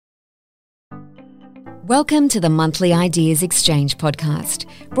Welcome to the Monthly Ideas Exchange podcast,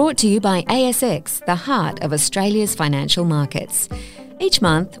 brought to you by ASX, the heart of Australia's financial markets. Each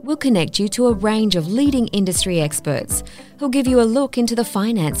month, we'll connect you to a range of leading industry experts who'll give you a look into the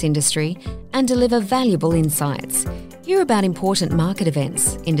finance industry and deliver valuable insights. Hear about important market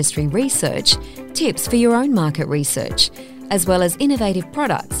events, industry research, tips for your own market research, as well as innovative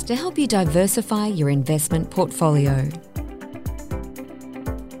products to help you diversify your investment portfolio.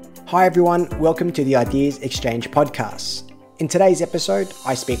 Hi everyone, welcome to the Ideas Exchange podcast. In today's episode,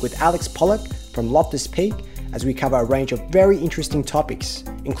 I speak with Alex Pollock from Loftus Peak as we cover a range of very interesting topics,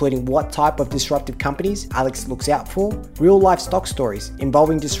 including what type of disruptive companies Alex looks out for, real-life stock stories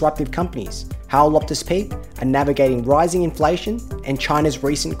involving disruptive companies, how Loftus Peak are navigating rising inflation and China's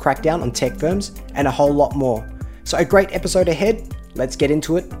recent crackdown on tech firms, and a whole lot more. So a great episode ahead. Let's get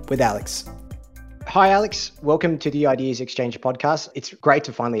into it with Alex. Hi, Alex. Welcome to the Ideas Exchange podcast. It's great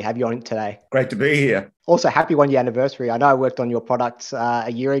to finally have you on today. Great to be here. Also, happy 1 year anniversary. I know I worked on your products a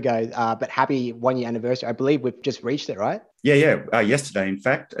year ago, but happy 1 year anniversary. I believe we've just reached it, right? Yeah. Yesterday, in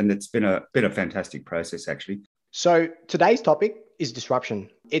fact, and it's been a fantastic process, actually. So today's topic is disruption.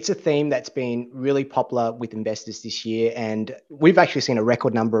 It's a theme that's been really popular with investors this year, and we've actually seen a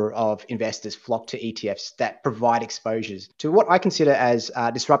record number of investors flock to ETFs that provide exposures to what I consider as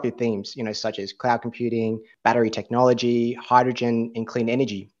disruptive themes, such as cloud computing, battery technology, hydrogen, and clean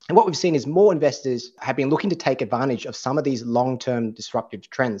energy. And what we've seen is more investors have been looking to take advantage of some of these long-term disruptive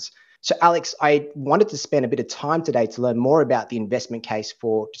trends. So Alex, I wanted to spend a bit of time today to learn more about the investment case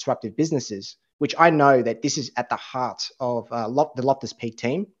for disruptive businesses, which I know that this is at the heart of the Loftus Peak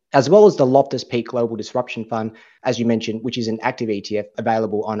team, as well as the Loftus Peak Global Disruption Fund, as you mentioned, which is an active ETF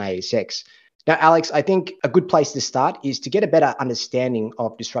available on ASX. Now, Alex, I think a good place to start is to get a better understanding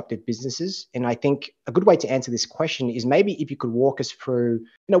of disruptive businesses. And I think a good way to answer this question is maybe if you could walk us through,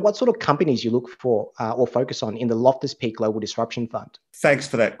 what sort of companies you look for or focus on in the Loftus Peak Global Disruption Fund. Thanks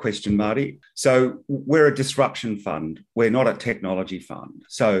for that question, Marty. So we're a disruption fund. We're not a technology fund.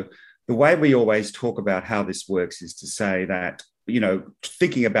 So the way we always talk about how this works is to say that,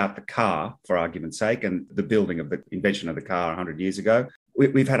 thinking about the car, for argument's sake, and the building of the invention of the car 100 years ago,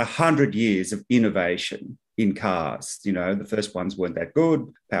 we've had 100 years of innovation in cars. The first ones weren't that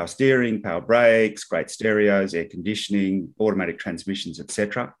good: power steering, power brakes, great stereos, air conditioning, automatic transmissions,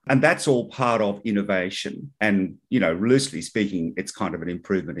 etc. And that's all part of innovation. And, loosely speaking, it's kind of an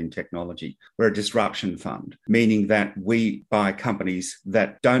improvement in technology. We're a disruption fund, meaning that we buy companies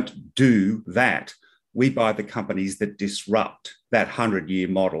that don't do that. We buy the companies that disrupt that 100-year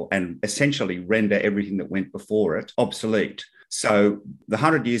model and essentially render everything that went before it obsolete. So the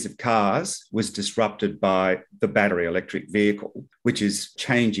 100 years of cars was disrupted by the battery electric vehicle, which is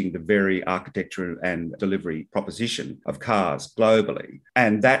changing the very architecture and delivery proposition of cars globally.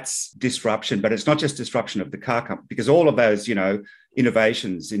 And that's disruption, but it's not just disruption of the car company, because all of those,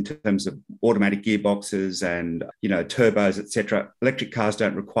 innovations in terms of automatic gearboxes and, turbos, etc. Electric cars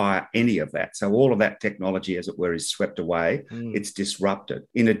don't require any of that. So all of that technology, as it were, is swept away. It's disrupted.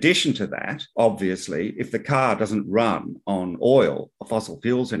 In addition to that, obviously, if the car doesn't run on oil or fossil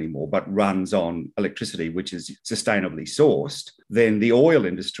fuels anymore, but runs on electricity, which is sustainably sourced, then the oil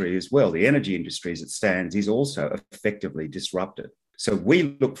industry as well, the energy industry as it stands, is also effectively disrupted. So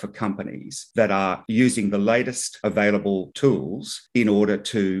we look for companies that are using the latest available tools in order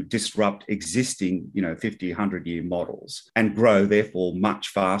to disrupt existing, 50, 100-year models and grow, therefore, much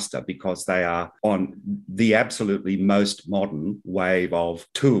faster because they are on the absolutely most modern wave of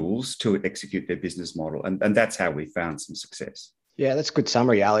tools to execute their business model. And that's how we found some success. Yeah, that's a good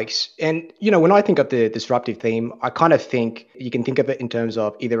summary, Alex. And, when I think of the disruptive theme, I kind of think you can think of it in terms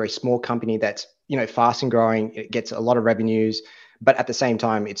of either a small company that's, fast and growing, it gets a lot of revenues, but at the same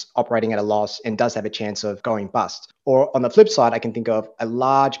time, it's operating at a loss and does have a chance of going bust. Or on the flip side, I can think of a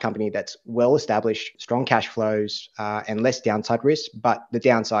large company that's well-established, strong cash flows, and less downside risk. But the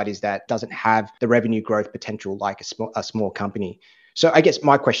downside is that it doesn't have the revenue growth potential like a small company. So I guess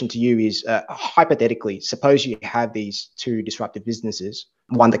my question to you is, hypothetically, suppose you have these two disruptive businesses,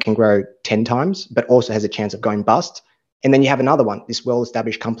 one that can grow 10 times, but also has a chance of going bust. And then you have another one, this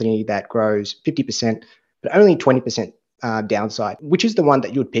well-established company that grows 50%, but only 20% downside. Which is the one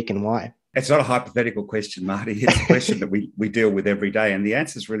that you would pick and why? It's not a hypothetical question, Marty. It's a question that we deal with every day. And the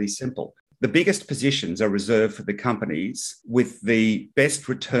answer is really simple. The biggest positions are reserved for the companies with the best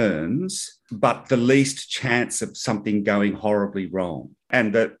returns, but the least chance of something going horribly wrong.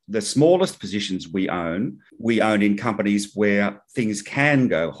 And the smallest positions we own in companies where things can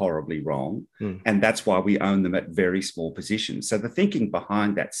go horribly wrong. And that's why we own them at very small positions. So the thinking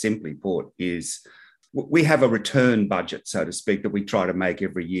behind that, simply put, is we have a return budget, so to speak, that we try to make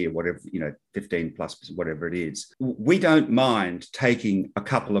every year, whatever, 15 plus, whatever it is. We don't mind taking a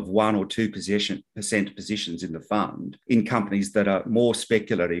couple of 1 or 2% positions in the fund in companies that are more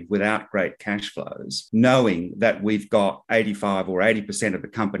speculative without great cash flows, knowing that we've got 85 or 80%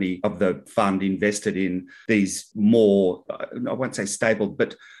 of the fund invested in these more, I won't say stable,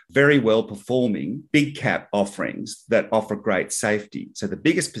 but very well performing big cap offerings that offer great safety. So the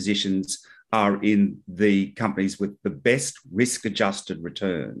biggest positions are in the companies with the best risk-adjusted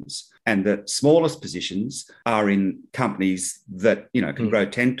returns. And the smallest positions are in companies that, can grow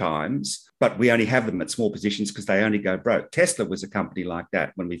 10 times, but we only have them at small positions because they only go broke. Tesla was a company like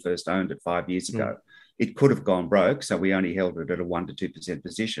that when we first owned it 5 years ago. It could have gone broke, so we only held it at a 1 to 2%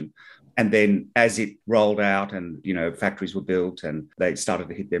 position. And then as it rolled out and, factories were built and they started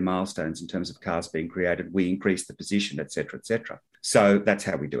to hit their milestones in terms of cars being created, we increased the position, et cetera, et cetera. So that's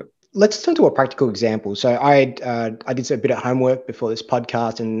how we do it. Let's turn to a practical example. So I did a bit of homework before this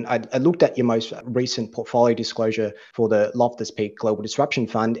podcast, and I looked at your most recent portfolio disclosure for the Loftus Peak Global Disruption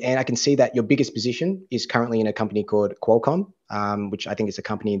Fund, and I can see that your biggest position is currently in a company called Qualcomm, which I think is a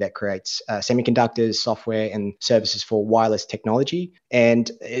company that creates semiconductors, software, and services for wireless technology. And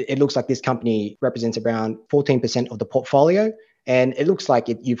it looks like this company represents around 14% of the portfolio. And it looks like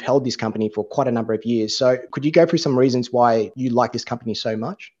you've held this company for quite a number of years. So could you go through some reasons why you like this company so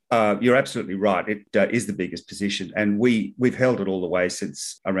much? You're absolutely right. It is the biggest position, and we've held it all the way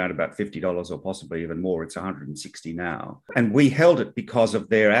since around about $50 or possibly even more. It's 160 now. And we held it because of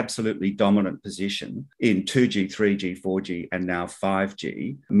their absolutely dominant position in 2G, 3G, 4G, and now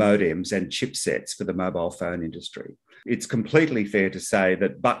 5G modems and chipsets for the mobile phone industry. It's completely fair to say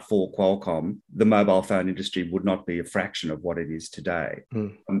that but for Qualcomm, the mobile phone industry would not be a fraction of what it is today.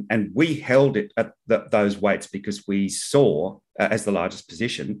 And we held it at those weights because we saw, as the largest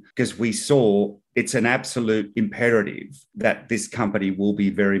position, because we saw it's an absolute imperative that this company will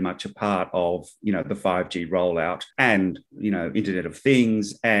be very much a part of, the 5G rollout and, Internet of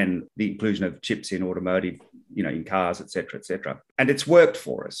Things and the inclusion of chips in automotive, in cars, et cetera, et cetera. And it's worked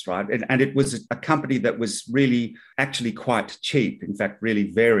for us, right? And it was a company that was really actually quite cheap, in fact, really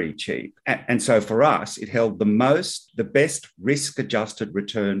very cheap. And so for us, it held the best risk-adjusted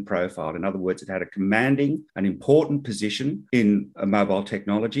return profile. In other words, it had a commanding, an important position in mobile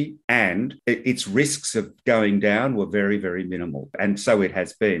technology, and its risks of going down were very, very minimal. And so it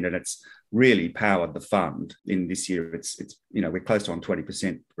has been, and it's really powered the fund in this year. It's we're close to on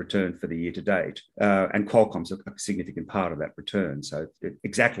 20% return for the year to date. And Qualcomm's a significant part of that return. So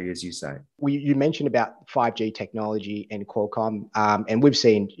exactly as you say. You mentioned about 5G technology and Qualcomm, and we've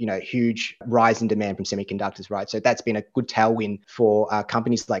seen, huge rise in demand from semiconductors, right? So that's been a good tailwind for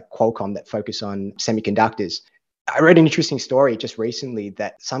companies like Qualcomm that focus on semiconductors. I read an interesting story just recently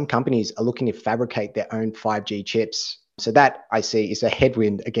that some companies are looking to fabricate their own 5G chips. So that I see is a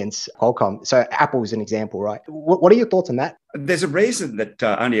headwind against Qualcomm. So Apple is an example, right? What are your thoughts on that? There's a reason that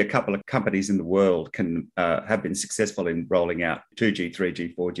only a couple of companies in the world can have been successful in rolling out 2G,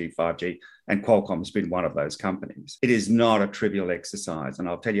 3G, 4G, 5G, and Qualcomm has been one of those companies. It is not a trivial exercise, and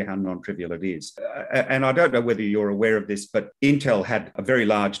I'll tell you how non-trivial it is. And I don't know whether you're aware of this, but Intel had a very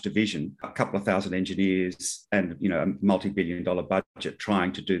large division, a couple of thousand engineers and, a multi-billion-dollar budget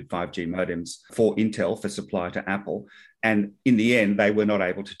trying to do 5G modems for Intel for supply to Apple. And in the end, they were not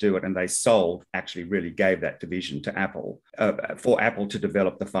able to do it. And they actually really gave that division to Apple for Apple to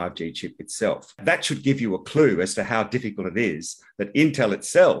develop the 5G chip itself. That should give you a clue as to how difficult it is that Intel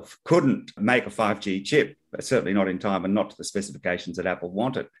itself couldn't make a 5G chip, certainly not in time and not to the specifications that Apple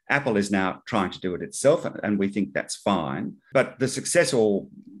wanted. Apple is now trying to do it itself, and we think that's fine. But the success or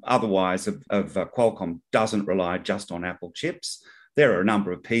otherwise of Qualcomm doesn't rely just on Apple chips. There are a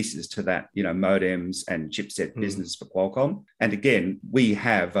number of pieces to that, modems and chipset business for Qualcomm. And again, we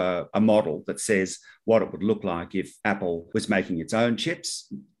have a model that says what it would look like if Apple was making its own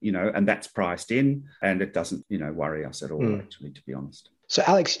chips, and that's priced in, and it doesn't, worry us at all, actually, to be honest. So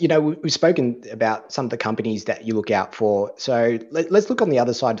Alex, we've spoken about some of the companies that you look out for. So let's look on the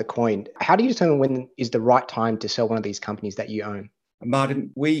other side of the coin. How do you determine when is the right time to sell one of these companies that you own? Martin,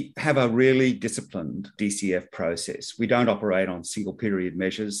 we have a really disciplined DCF process. We don't operate on single period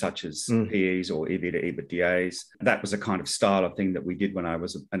measures such as PEs or EV to EBITDAs. That was a kind of style of thing that we did when I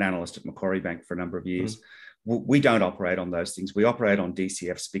was an analyst at Macquarie Bank for a number of years. We don't operate on those things. We operate on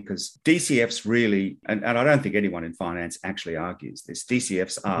DCFs because DCFs really, and I don't think anyone in finance actually argues this,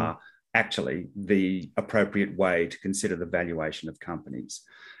 DCFs are actually the appropriate way to consider the valuation of companies.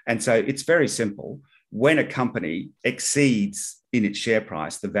 And so it's very simple. When a company exceeds in its share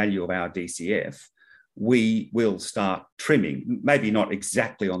price the value of our DCF, we will start trimming, maybe not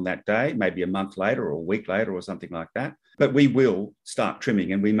exactly on that day, maybe a month later or a week later or something like that, but we will start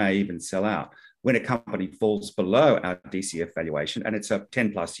trimming and we may even sell out. When a company falls below our DCF valuation, and it's a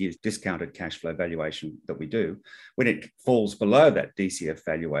 10 plus years discounted cash flow valuation that we do, when it falls below that DCF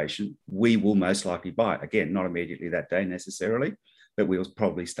valuation, we will most likely buy it. Again, not immediately that day necessarily, but we'll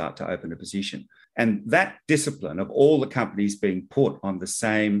probably start to open a position. And that discipline of all the companies being put on the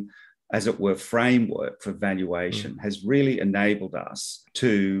same, as it were, framework for valuation has really enabled us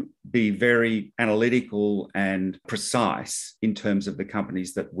to be very analytical and precise in terms of the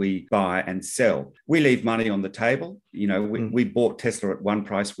companies that we buy and sell. We leave money on the table. You know, we bought Tesla at one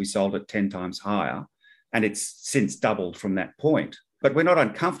price, we sold it 10 times higher, and it's since doubled from that point. But we're not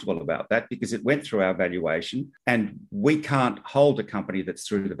uncomfortable about that because it went through our valuation, and we can't hold a company that's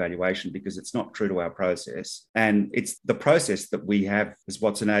through the valuation because it's not true to our process. And it's the process that we have is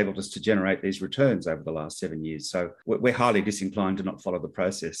what's enabled us to generate these returns over the last 7 years. So we're highly disinclined to not follow the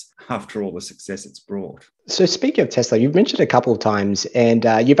process after all the success it's brought. So speaking of Tesla, you've mentioned a couple of times, and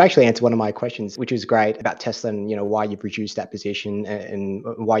you've actually answered one of my questions, which is great about Tesla and, you know, why you've reduced that position and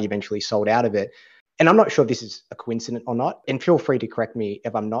why you eventually sold out of it. And I'm not sure if this is a coincidence or not, and feel free to correct me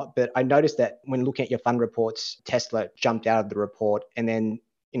if I'm not, but I noticed that when looking at your fund reports, Tesla jumped out of the report. And then,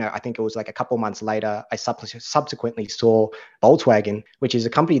 you know, I think it was like a couple of months later, I subsequently saw Volkswagen, which is a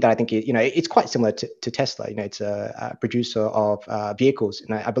company that I think, you know, it's quite similar to Tesla. You know, it's a producer of vehicles.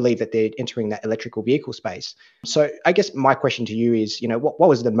 And I believe that they're entering that electrical vehicle space. So I guess my question to you is, you know, what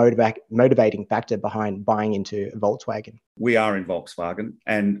was the motivating factor behind buying into Volkswagen? We are in Volkswagen,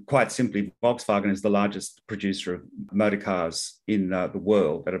 and quite simply, Volkswagen is the largest producer of motor cars in the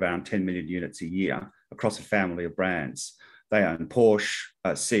world at around 10 million units a year across a family of brands. They own Porsche,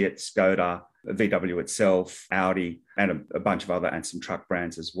 Seat, Skoda, VW itself, Audi, and a bunch of other and some truck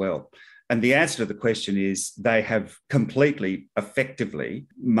brands as well. And the answer to the question is they have completely, effectively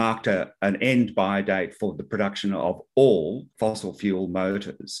marked an end buy date for the production of all fossil fuel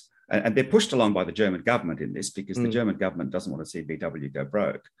motors. And they're pushed along by the German government in this because the German government doesn't want to see VW go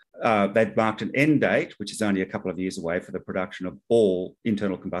broke. They've marked an end date, which is only a couple of years away, for the production of all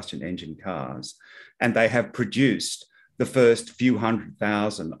internal combustion engine cars. And they have produced the first few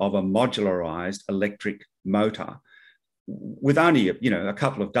 100,000 of a modularized electric motor with only, a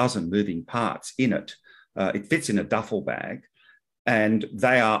couple of dozen moving parts in it. It fits in a duffel bag. And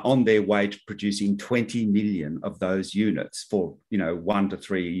they are on their way to producing 20 million of those units for, 1 to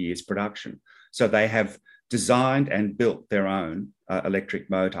 3 years production. So they have designed and built their own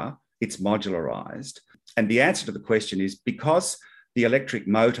electric motor. It's modularized. And the answer to the question is because the electric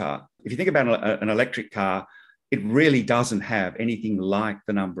motor, if you think about an electric car, it really doesn't have anything like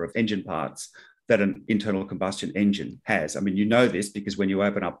the number of engine parts that an internal combustion engine has. I mean, you know this because when you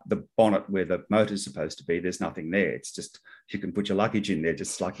open up the bonnet where the motor is supposed to be, there's nothing there. It's just, you can put your luggage in there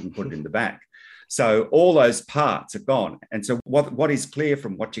just like you can put it in the back. So all those parts are gone. And so what is clear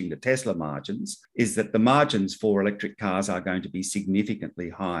from watching the Tesla margins is that the margins for electric cars are going to be significantly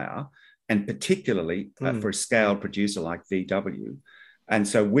higher, and particularly for a scale producer like VW. And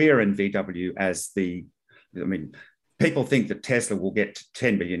so we're in VW as people think that Tesla will get to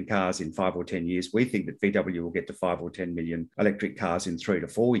 10 million cars in 5 or 10 years. We think that VW will get to 5 or 10 million electric cars in 3 to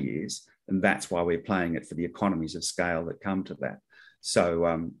 4 years. And that's why we're playing it for the economies of scale that come to that.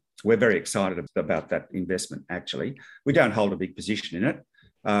 So we're very excited about that investment, actually. We don't hold a big position in it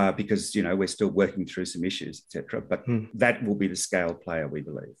because, we're still working through some issues, etc. But that will be the scale player, we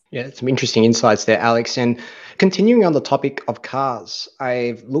believe. Yeah, some interesting insights there, Alex. And continuing on the topic of cars,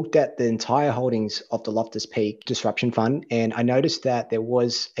 I've looked at the entire holdings of the Loftus Peak Disruption Fund, and I noticed that there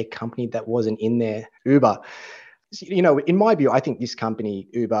was a company that wasn't in there, Uber. In my view, I think this company,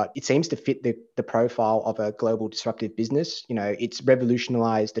 Uber, it seems to fit the profile of a global disruptive business. It's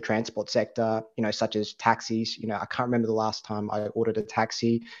revolutionized the transport sector, such as taxis. I can't remember the last time I ordered a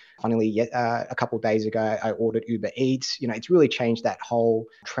taxi. Funnily, a couple of days ago, I ordered Uber Eats. It's really changed that whole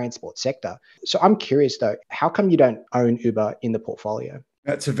transport sector. So I'm curious, though, how come you don't own Uber in the portfolio?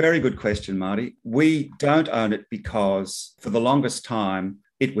 That's a very good question, Marty. We don't own it because for the longest time,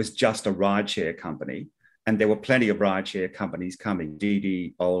 it was just a rideshare company. And there were plenty of rideshare companies coming,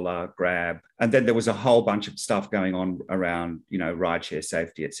 Didi, Ola, Grab. And then there was a whole bunch of stuff going on around, rideshare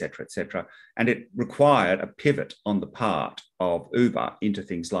safety, et cetera, et cetera. And it required a pivot on the part of Uber into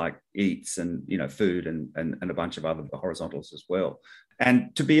things like Eats and, food and a bunch of other horizontals as well.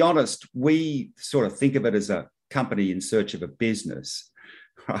 And to be honest, we sort of think of it as a company in search of a business,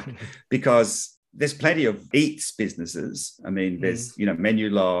 right? Because there's plenty of Eats businesses. I mean, there's,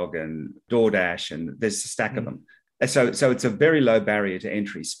 Menulog and DoorDash, and there's a stack of them. So it's a very low barrier to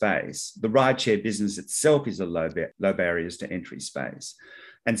entry space. The rideshare business itself is a low barriers to entry space.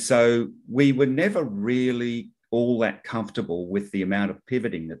 And so we were never really all that comfortable with the amount of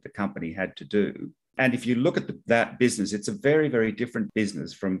pivoting that the company had to do. And if you look at that business, it's a very, very different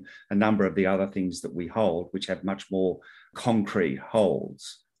business from a number of the other things that we hold, which have much more concrete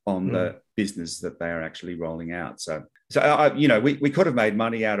holds on the business that they are actually rolling out. So we could have made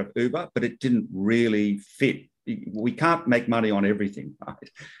money out of Uber, but it didn't really fit. We can't make money on everything,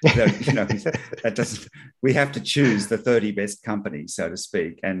 right? So, that doesn't. We have to choose the 30 best companies, so to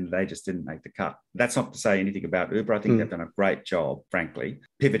speak, and they just didn't make the cut. That's not to say anything about Uber. I think they've done a great job, frankly,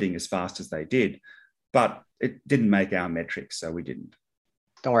 pivoting as fast as they did, but it didn't make our metrics, so we didn't.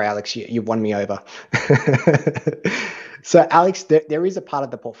 Don't worry, Alex, you've won me over. So, Alex, there is a part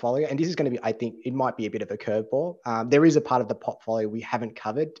of the portfolio, and this is going to be, I think, it might be a bit of a curveball. There is a part of the portfolio we haven't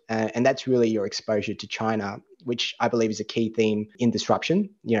covered, and that's really your exposure to China, which I believe is a key theme in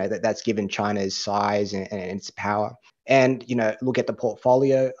disruption. That's given China's size and its power. And, look at the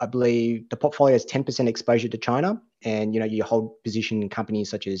portfolio. I believe the portfolio has 10% exposure to China, and, you hold position in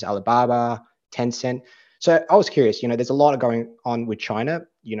companies such as Alibaba, Tencent. So I was curious, there's a lot going on with China,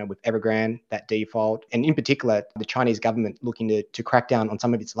 with Evergrande, that default, and in particular, the Chinese government looking to crack down on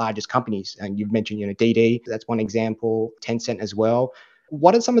some of its largest companies. And you've mentioned, Didi, that's one example, Tencent as well.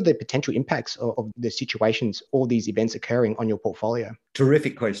 What are some of the potential impacts of the situations, all these events occurring on your portfolio?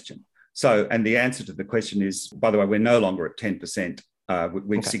 Terrific question. So, and the answer to the question is, by the way, we're no longer at 10%.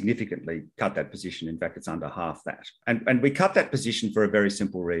 We've significantly cut that position. In fact, it's under half that. And we cut that position for a very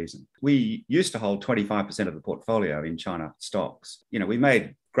simple reason. We used to hold 25% of the portfolio in China stocks. We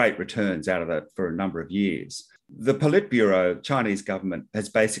made great returns out of that for a number of years. The Politburo, Chinese government, has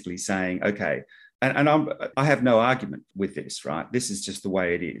basically saying, okay, and I have no argument with this, right? This is just the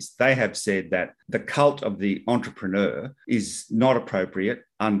way it is. They have said that the cult of the entrepreneur is not appropriate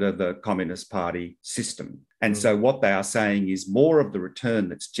under the Communist Party system. And so what they are saying is more of the return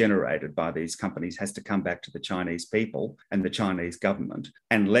that's generated by these companies has to come back to the Chinese people and the Chinese government,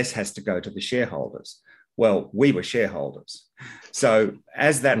 and less has to go to the shareholders. Well, we were shareholders. So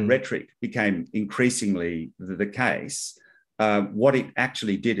as that rhetoric became increasingly the case, what it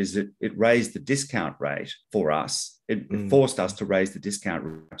actually did is it raised the discount rate for us. It forced us to raise the discount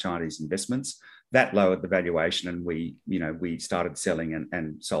rate for Chinese investments. That lowered the valuation, and we started selling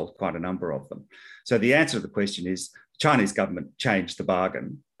and sold quite a number of them. So the answer to the question is the Chinese government changed the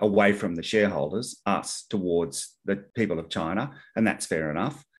bargain away from the shareholders, us, towards the people of China, and that's fair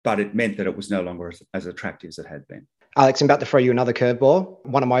enough. But it meant that it was no longer as attractive as it had been. Alex, I'm about to throw you another curveball.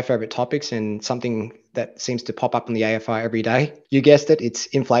 One of my favorite topics, and something that seems to pop up on the AFI every day. You guessed it, it's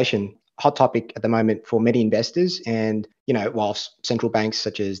inflation. Hot topic at the moment for many investors. And, whilst central banks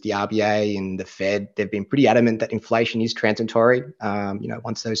such as the RBA and the Fed, they've been pretty adamant that inflation is transitory.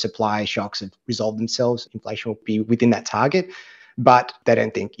 Once those supply shocks have resolved themselves, inflation will be within that target. But they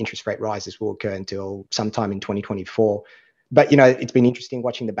don't think interest rate rises will occur until sometime in 2024. But, it's been interesting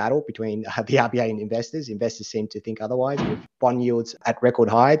watching the battle between the RBA and investors. Investors seem to think otherwise, with bond yields at record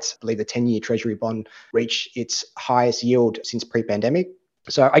highs. I believe the 10-year Treasury bond reached its highest yield since pre-pandemic.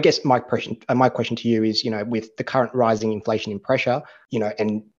 So I guess my question to you is, with the current rising inflation and pressure,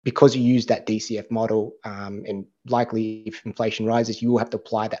 and because you use that DCF model, and likely if inflation rises, you will have to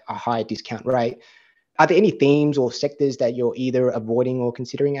apply a higher discount rate. Are there any themes or sectors that you're either avoiding or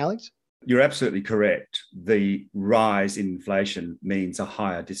considering, Alex? You're absolutely correct. The rise in inflation means a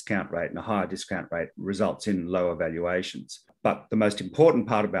higher discount rate, and a higher discount rate results in lower valuations. But the most important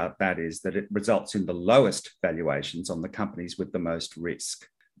part about that is that it results in the lowest valuations on the companies with the most risk.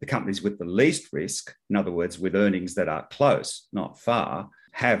 The companies with the least risk, in other words, with earnings that are close, not far,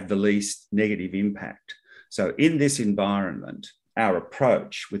 have the least negative impact. So in this environment, our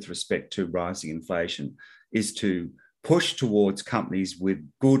approach with respect to rising inflation is to push towards companies with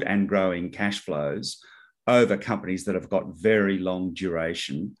good and growing cash flows over companies that have got very long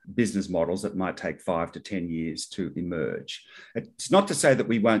duration business models that might take 5 to 10 years to emerge. It's not to say that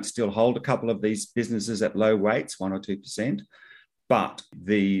we won't still hold a couple of these businesses at low rates, 1 or 2%, but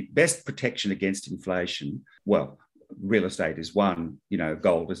the best protection against inflation, well, real estate is one,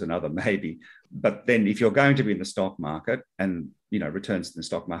 gold is another maybe. But then if you're going to be in the stock market, and, returns in the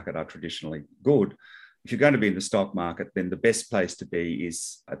stock market are traditionally good, if you're going to be in the stock market, then the best place to be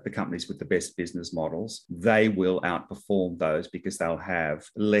is at the companies with the best business models. They will outperform those because they'll have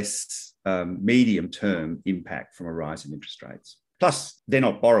less medium-term impact from a rise in interest rates. Plus, they're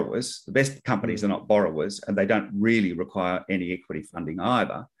not borrowers. The best companies are not borrowers, and they don't really require any equity funding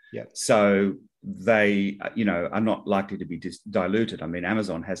either. Yeah. So they, are not likely to be diluted. I mean,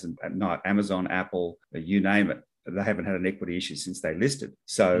 Amazon hasn't, not Amazon, Apple, you name it, they haven't had an equity issue since they listed.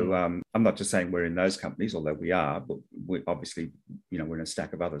 So I'm not just saying we're in those companies, although we are, but we obviously, we're in a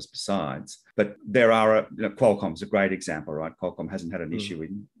stack of others besides. But there are, Qualcomm's a great example, right? Qualcomm hasn't had an issue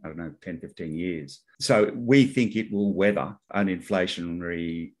in, 10, 15 years. So we think it will weather an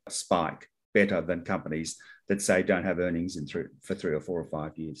inflationary spike better than companies that say don't have earnings for 3 or 4 or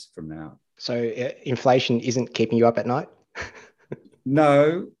 5 years from now. So inflation isn't keeping you up at night?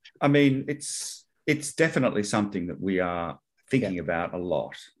 No, I mean, it's definitely something that we are thinking about a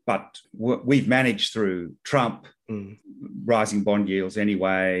lot, but we've managed through Trump, rising bond yields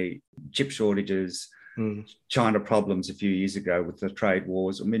anyway, chip shortages, China problems a few years ago with the trade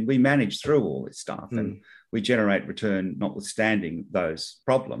wars. I mean, we managed through all this stuff and we generate return notwithstanding those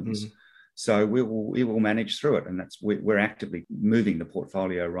problems. So we will manage through it. And we're actively moving the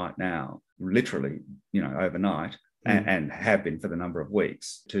portfolio right now, literally, overnight, and have been for the number of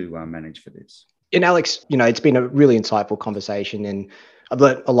weeks to manage for this. And Alex, it's been a really insightful conversation, and I've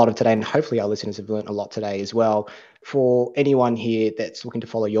learned a lot of today, and hopefully our listeners have learned a lot today as well. For anyone here that's looking to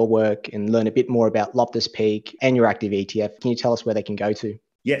follow your work and learn a bit more about Loftus Peak and your active ETF, can you tell us where they can go to?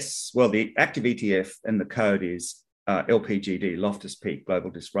 Yes. Well, the active ETF and the code is LPGD, Loftus Peak Global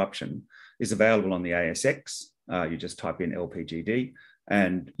Disruption, is available on the ASX. You just type in LPGD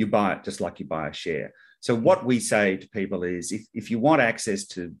and you buy it just like you buy a share. So what we say to people is if you want access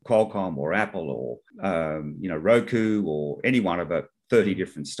to Qualcomm or Apple or, Roku or any one of 30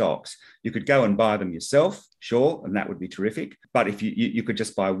 different stocks, you could go and buy them yourself, sure, and that would be terrific. But if you could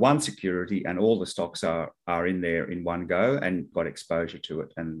just buy one security and all the stocks are in there in one go and got exposure to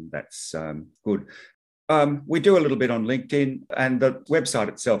it, and that's good. We do a little bit on LinkedIn, and the website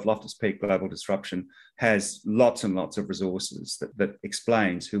itself, Loftus Peak Global Disruption, has lots and lots of resources that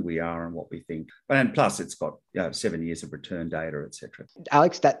explains who we are and what we think. And plus, it's got 7 years of return data, etc.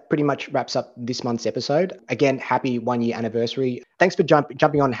 Alex, that pretty much wraps up this month's episode. Again, happy 1 year anniversary. Thanks for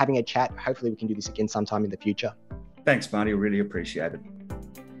jumping on, having a chat. Hopefully we can do this again sometime in the future. Thanks, Marty. Really appreciate it.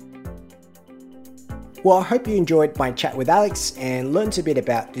 Well, I hope you enjoyed my chat with Alex and learned a bit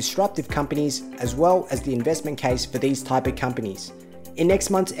about disruptive companies as well as the investment case for these type of companies. In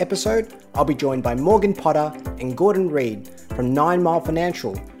next month's episode, I'll be joined by Morgan Potter and Gordon Reid from 9 Mile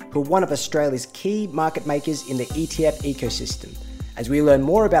Financial, who are one of Australia's key market makers in the ETF ecosystem, as we learn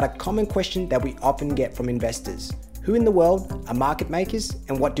more about a common question that we often get from investors. Who in the world are market makers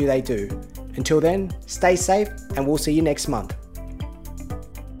and what do they do? Until then, stay safe and we'll see you next month.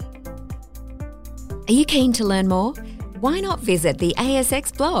 Are you keen to learn more? Why not visit the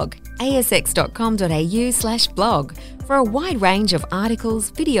ASX blog, asx.com.au/blog, for a wide range of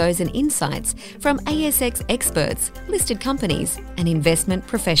articles, videos and insights from ASX experts, listed companies and investment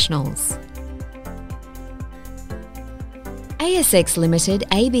professionals. ASX Limited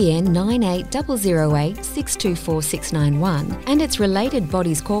ABN 980086246191 and its related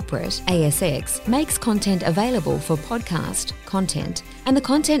bodies corporate, ASX, makes content available for podcast, content, and the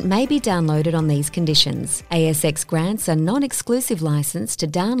content may be downloaded on these conditions. ASX grants a non-exclusive license to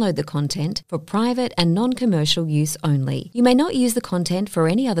download the content for private and non-commercial use only. You may not use the content for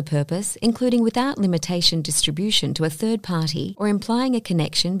any other purpose, including without limitation distribution to a third party or implying a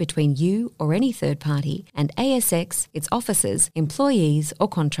connection between you or any third party and ASX, its officers, employees or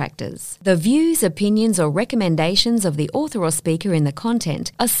contractors. The views, opinions or recommendations of the author or speaker in the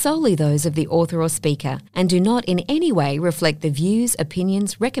content are solely those of the author or speaker and do not in any way reflect the views,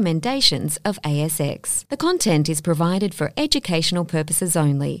 opinions, recommendations of ASX. The content is provided for educational purposes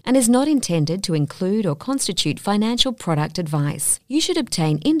only and is not intended to include or constitute financial product advice. You should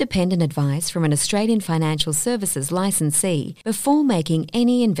obtain independent advice from an Australian Financial Services licensee before making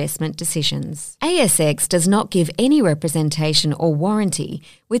any investment decisions. ASX does not give any representation or warranty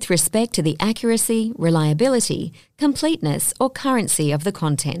with respect to the accuracy, reliability, completeness or currency of the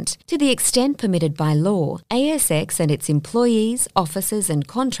content. To the extent permitted by law, ASX and its employees, officers and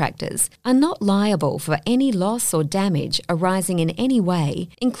contractors are not liable for any loss or damage arising in any way,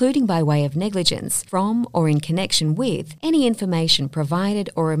 including by way of negligence, from or in connection with any information provided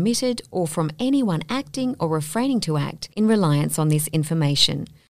or omitted or from anyone acting or refraining to act in reliance on this information.